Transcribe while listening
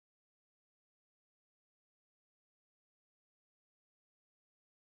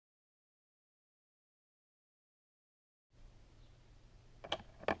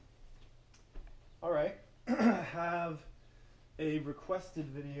All right, have a requested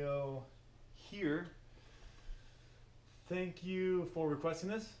video here. Thank you for requesting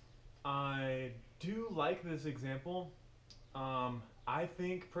this. I do like this example. I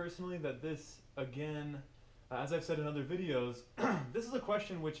think personally that this, again, as I've said in other videos, this is a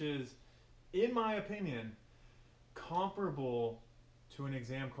question which is, in my opinion, comparable to an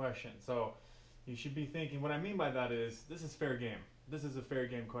exam question. So you should be thinking, what I mean by that is, this is fair game. This is a fair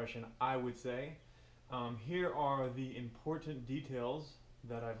game question, I would say. Here are the important details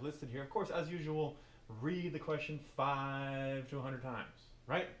that I've listed here. Of course, as usual, read the question 5 to 100 times,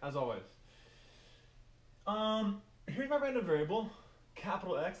 right? As always. Here's my random variable,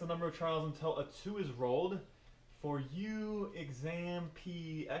 capital X, the number of trials until a 2 is rolled. For you exam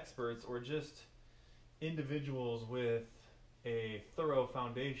P experts, or just individuals with a thorough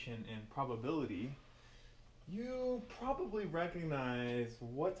foundation in probability, you probably recognize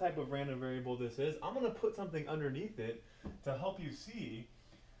what type of random variable this is. I'm going to put something underneath it to help you see.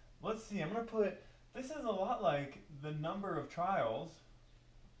 Let's see, I'm going to put, this is a lot like the number of trials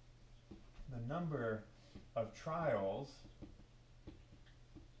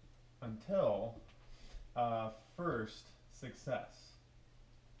until first success.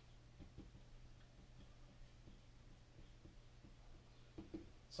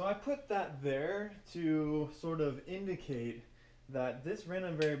 So I put that there to sort of indicate that this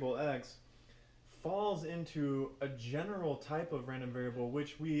random variable x falls into a general type of random variable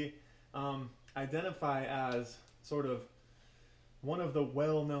which we identify as sort of one of the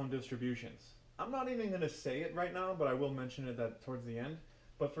well-known distributions. I'm not even going to say it right now, but I will mention it towards the end.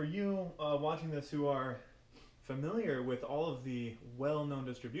 But for you watching this who are familiar with all of the well-known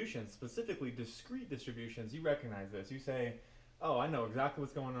distributions, specifically discrete distributions, you recognize this. You say, oh, I know exactly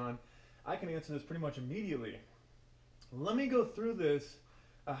what's going on. I can answer this pretty much immediately. Let me go through this.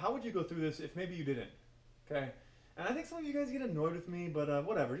 How would you go through this if maybe you didn't? Okay. And I think some of you guys get annoyed with me, but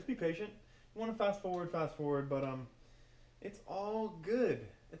whatever. Just be patient. You want to fast forward, but it's all good.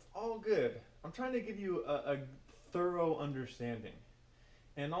 It's all good. I'm trying to give you a thorough understanding.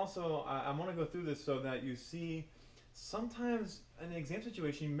 And also, I want to go through this so that you see sometimes in an exam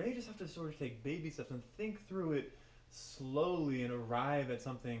situation, you may just have to sort of take baby steps and think through it slowly and arrive at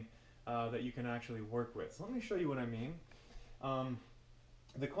something that you can actually work with. So let me show you what I mean.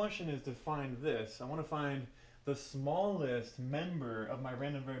 The question is to find this. I want to find the smallest member of my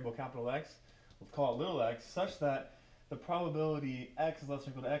random variable capital X, let's call it little x, such that the probability x is less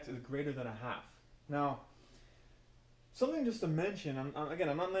than or equal to x is greater than a half. Now, something just to mention, again,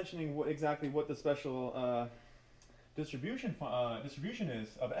 I'm not mentioning exactly what the special distribution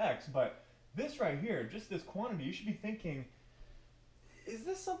is of x, but this right here, just this quantity, you should be thinking, is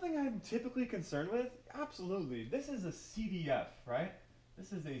this something I'm typically concerned with? Absolutely. This is a CDF, right?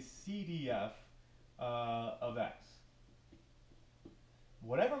 This is a CDF of x.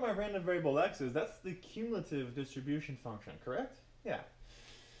 Whatever my random variable x is, that's the cumulative distribution function, correct? Yeah.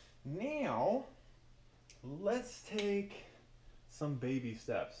 Now, let's take some baby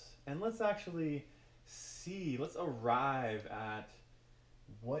steps and let's actually see, let's arrive at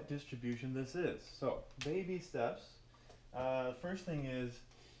what distribution this is. So, baby steps. First thing is,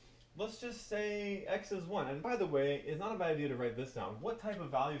 let's just say x is 1. And by the way, it's not a bad idea to write this down. What type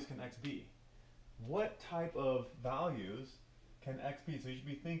of values can x be? What type of values can x be? So you should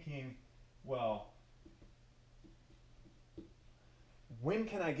be thinking, well, when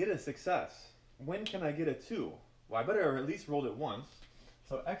can I get a success? When can I get a 2? Well, I better have at least rolled it once.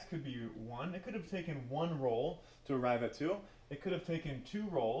 So x could be 1. It could have taken 1 roll to arrive at 2. It could have taken 2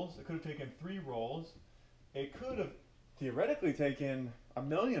 rolls. It could have taken 3 rolls. It could have theoretically taken a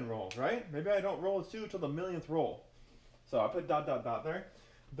million rolls, right? Maybe I don't roll a 2 until the millionth roll. So I put ... there.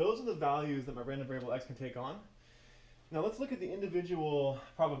 Those are the values that my random variable x can take on. Now let's look at the individual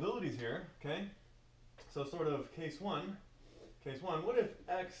probabilities here, okay? So sort of case one, what if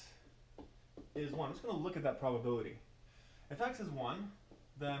x is 1? I'm just going to look at that probability. If x is 1,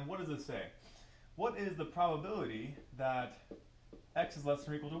 then what does it say? What is the probability that x is less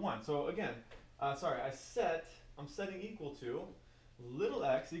than or equal to 1? So again, I'm setting equal to little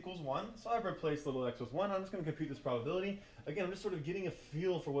x equals 1. So I've replaced little x with 1. I'm just going to compute this probability. Again, I'm just sort of getting a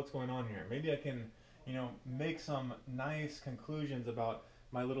feel for what's going on here. Maybe I can, make some nice conclusions about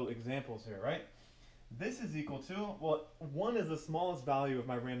my little examples here, right? This is equal to, well, 1 is the smallest value of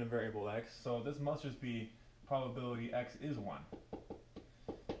my random variable x, so this must just be probability x is 1.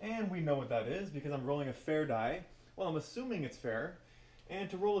 And we know what that is because I'm rolling a fair die. Well, I'm assuming it's fair. And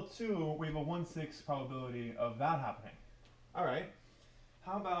to roll a 2, we have a 1/6 probability of that happening. All right.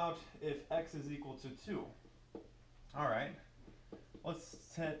 How about if x is equal to 2? All right. Let's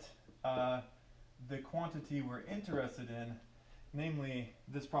set the quantity we're interested in, namely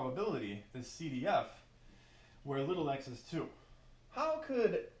this probability, this CDF, where little x is 2. How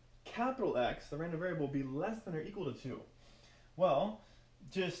could capital X, the random variable, be less than or equal to 2? Well,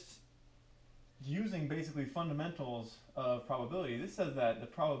 just using basically fundamentals of probability, this says that the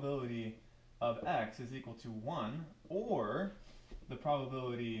probability of x is equal to 1, or the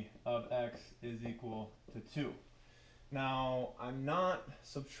probability of x is equal to 2. Now, I'm not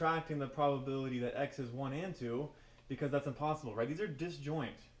subtracting the probability that x is 1 and 2 because that's impossible, right? These are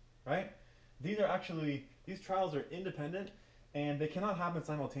disjoint, right? These trials are independent and they cannot happen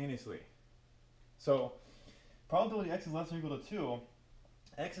simultaneously. So, probability x is less than or equal to 2,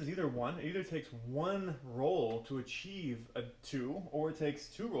 x is either 1, it either takes one roll to achieve a 2, or it takes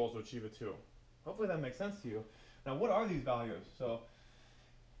 2 rolls to achieve a 2. Hopefully that makes sense to you. Now, what are these values? So,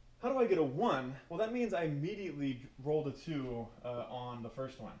 how do I get a 1? Well, that means I immediately rolled a 2 on the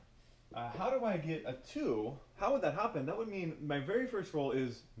first one. How do I get a 2? How would that happen? That would mean my very first roll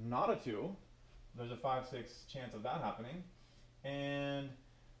is not a 2. There's a 5/6 chance of that happening. And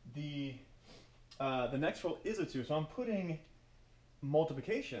the next roll is a 2. So I'm putting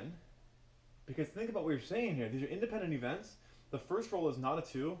multiplication, because think about what you're saying here. These are independent events. The first roll is not a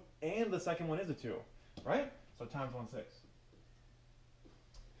 2, and the second one is a 2, right? So times 1/6.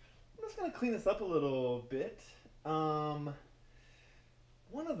 I'm just going to clean this up a little bit. One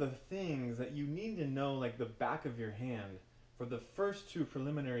of the things that you need to know, like the back of your hand, for the first 2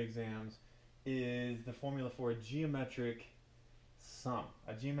 preliminary exams is the formula for a geometric sum,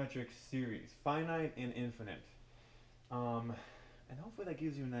 a geometric series, finite and infinite. And hopefully that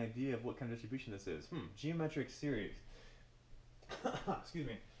gives you an idea of what kind of distribution this is. Geometric series. Excuse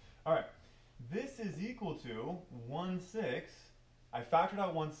me. All right. This is equal to 1/6. I factored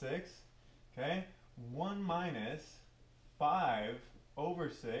out 1/6. Okay. 1 minus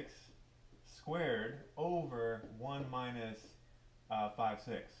 5/6 squared over 1 minus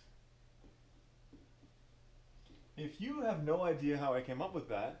 5/6. If you have no idea how I came up with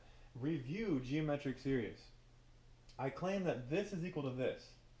that, review geometric series. I claim that this is equal to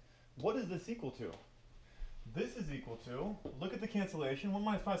this. What is this equal to? This is equal to, look at the cancellation, 1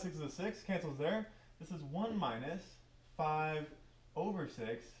 minus 5/6 is a 6, cancels there. This is 1 minus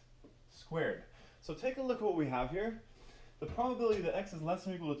 5/6 squared. So take a look at what we have here. The probability that x is less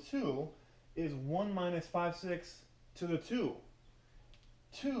than or equal to 2 is 1 minus 5/6 to the 2.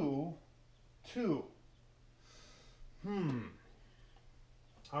 2, 2.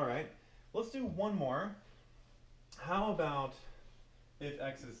 All right, let's do one more. How about if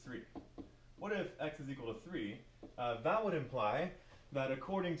x is 3? What if x is equal to 3? That would imply that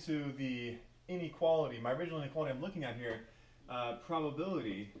according to the inequality, my original inequality I'm looking at here,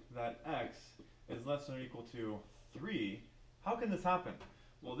 probability that x is less than or equal to 3. How can this happen?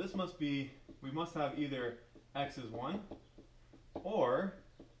 Well, this must be, we must have either x is 1 or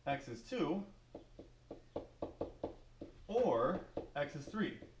x is 2 or x is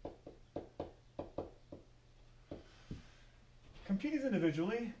 3. Compute these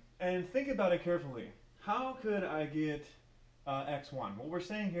individually and think about it carefully. How could I get x1? Well, we're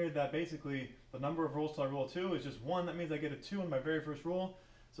saying here that basically the number of rolls till I roll 2 is just 1. That means I get a 2 in my very first roll,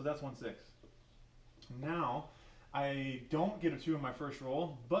 so that's 1/6. Now, I don't get a 2 in my first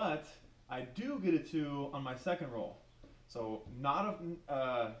roll, but I do get a 2 on my second roll. So not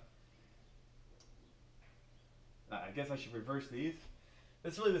a, I guess I should reverse these.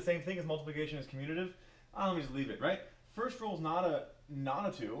 It's really the same thing as multiplication as commutative. Let me just leave it, right? First roll is not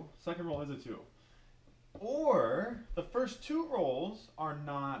a 2. Second roll is a 2. Or the first 2 rolls are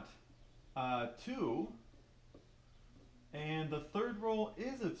not 2, and the third roll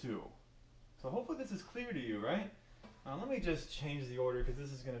is a 2. So hopefully this is clear to you, right? Let me just change the order because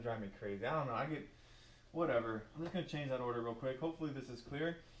this is going to drive me crazy. I don't know. Whatever. I'm just going to change that order real quick. Hopefully this is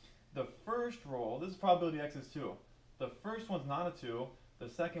clear. The first roll, this is probability x is 2. The first one's not a 2. The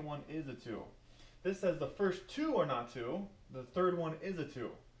second one is a 2. This says the first 2 are not 2. The third one is a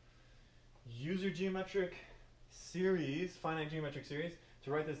 2. Use your geometric series, finite geometric series,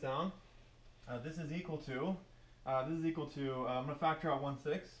 to write this down. This is equal to, I'm going to factor out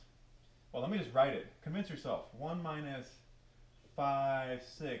 1/6. Well, let me just write it. Convince yourself. 1 minus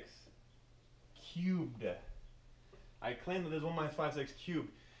 5/6 cubed. I claim that there's 1 minus 5/6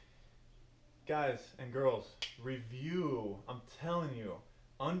 cubed. Guys and girls, review. I'm telling you.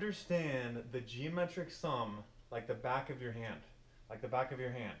 Understand the geometric sum like the back of your hand. Like the back of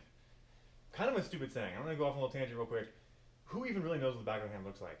your hand. Kind of a stupid saying. I'm going to go off on a little tangent real quick. Who even really knows what the back of the hand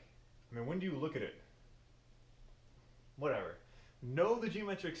looks like? I mean, when do you look at it? Whatever. Know the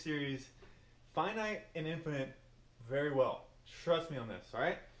geometric series, finite and infinite, very well. Trust me on this,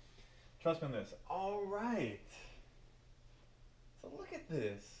 alright? Trust me on this. All right. So look at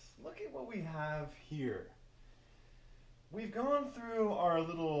this. Look at what we have here. We've gone through our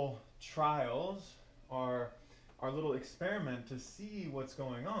little trials, our little experiment to see what's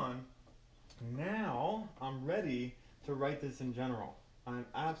going on. Now I'm ready to write this in general. I'm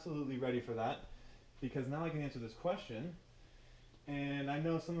absolutely ready for that because now I can answer this question. And I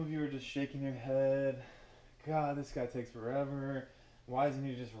know some of you are just shaking your head. God, this guy takes forever. Why doesn't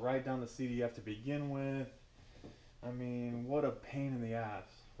he just write down the CDF to begin with? I mean, what a pain in the ass,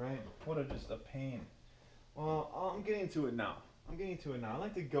 right? Just a pain. Well, I'm getting to it now. I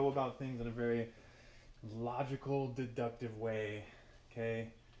like to go about things in a very logical, deductive way,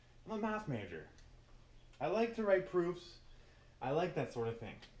 okay? I'm a math major. I like to write proofs. I like that sort of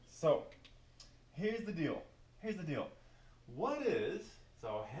thing. So, here's the deal. What is,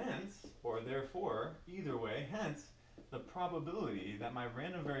 so hence, or therefore, either way, hence, the probability that my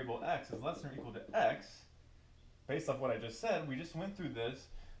random variable x is less than or equal to x, based off what I just said, we just went through this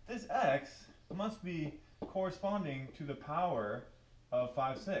x must be corresponding to the power of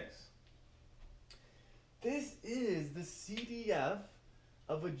 5, 6. This is the CDF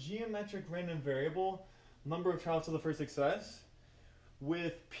of a geometric random variable, number of trials to the first success,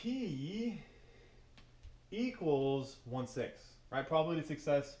 with p equals 1/6, right? Probability of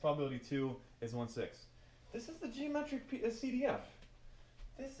success, probability 2 is 1/6. This is the geometric CDF.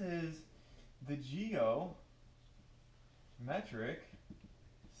 This is the geometric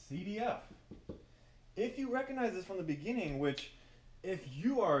CDF. If you recognize this from the beginning, which if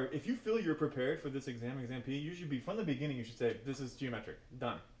you feel you're prepared for this exam P, you should be, from the beginning, you should say, this is geometric,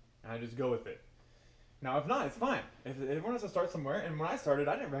 done. And I just go with it. Now, if not, it's fine. If everyone has to start somewhere, and when I started,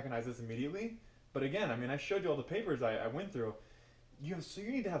 I didn't recognize this immediately. But again, I mean, I showed you all the papers I went through. You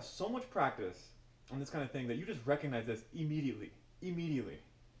need to have so much practice on this kind of thing that you just recognize this immediately.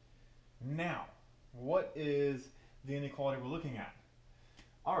 Now, what is the inequality we're looking at?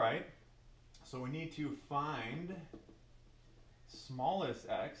 All right, so we need to find smallest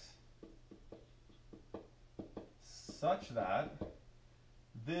x such that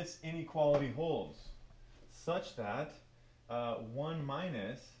this inequality holds, such that 1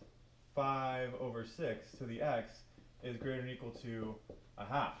 minus 5 over 6 to the x is greater than or equal to a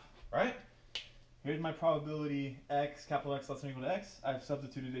half, right? Here's my probability x, capital X less than or equal to x. I've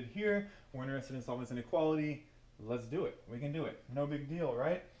substituted it here. We're interested in solving this inequality. Let's do it. We can do it. No big deal,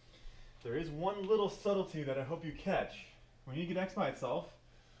 right? There is one little subtlety that I hope you catch. When you get x by itself,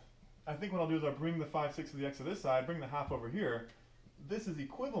 I think what I'll do is I'll bring the 5, 6 to the x to this side, bring the half over here. This is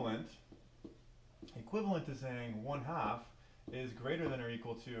equivalent to saying 1/2 is greater than or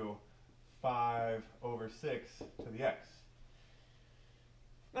equal to 5 over 6 to the x.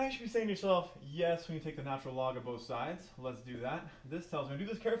 Now you should be saying to yourself, yes, when you take the natural log of both sides, let's do that. This tells me, do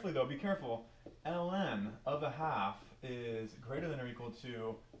this carefully though, be careful. ln of a half is greater than or equal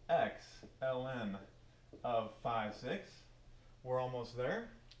to x ln of 5, 6. We're almost there.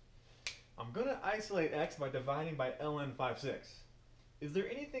 I'm going to isolate x by dividing by ln 5, 6. Is there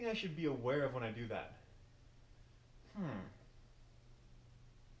anything I should be aware of when I do that?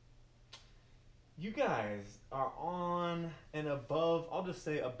 You guys are on an above, I'll just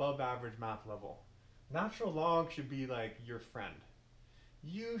say above average math level. Natural log should be like your friend.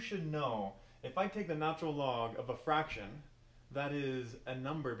 You should know, if I take the natural log of a fraction, that is a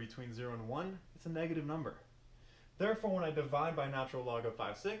number between 0 and 1, it's a negative number. Therefore, when I divide by natural log of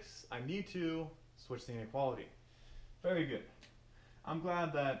 5, 6, I need to switch the inequality. Very good. I'm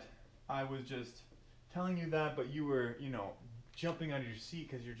glad that I was just telling you that, but you were, jumping out of your seat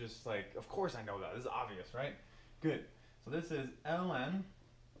because you're just like, of course I know that. This is obvious, right? Good. So this is ln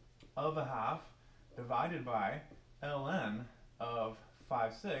of a half divided by ln of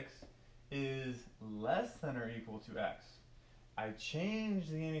 5, 6 is less than or equal to x. I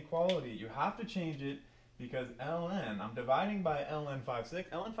changed the inequality. You have to change it because ln, I'm dividing by ln 5, 6.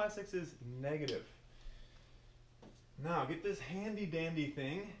 ln 5, 6 is negative. Now, get this handy dandy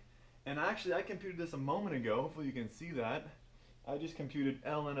thing. And actually, I computed this a moment ago. Hopefully you can see that. I just computed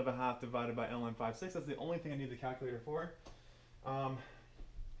ln of a half divided by ln 5, 6. That's the only thing I need the calculator for.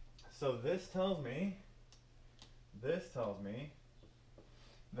 So this tells me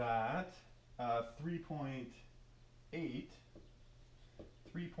that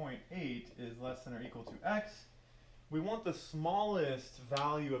 3.8 is less than or equal to x. We want the smallest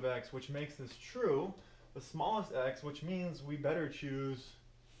value of x, which makes this true. The smallest x, which means we better choose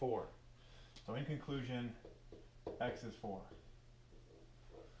 4. So in conclusion, x is 4.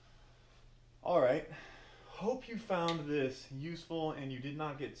 Alright, hope you found this useful and you did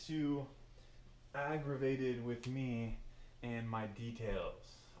not get too aggravated with me and my details.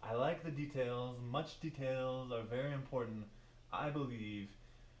 I like the details. Much details are very important, I believe,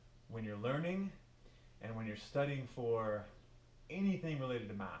 when you're learning and when you're studying for anything related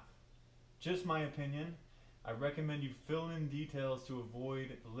to math. Just my opinion. I recommend you fill in details to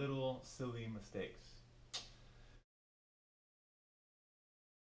avoid little silly mistakes.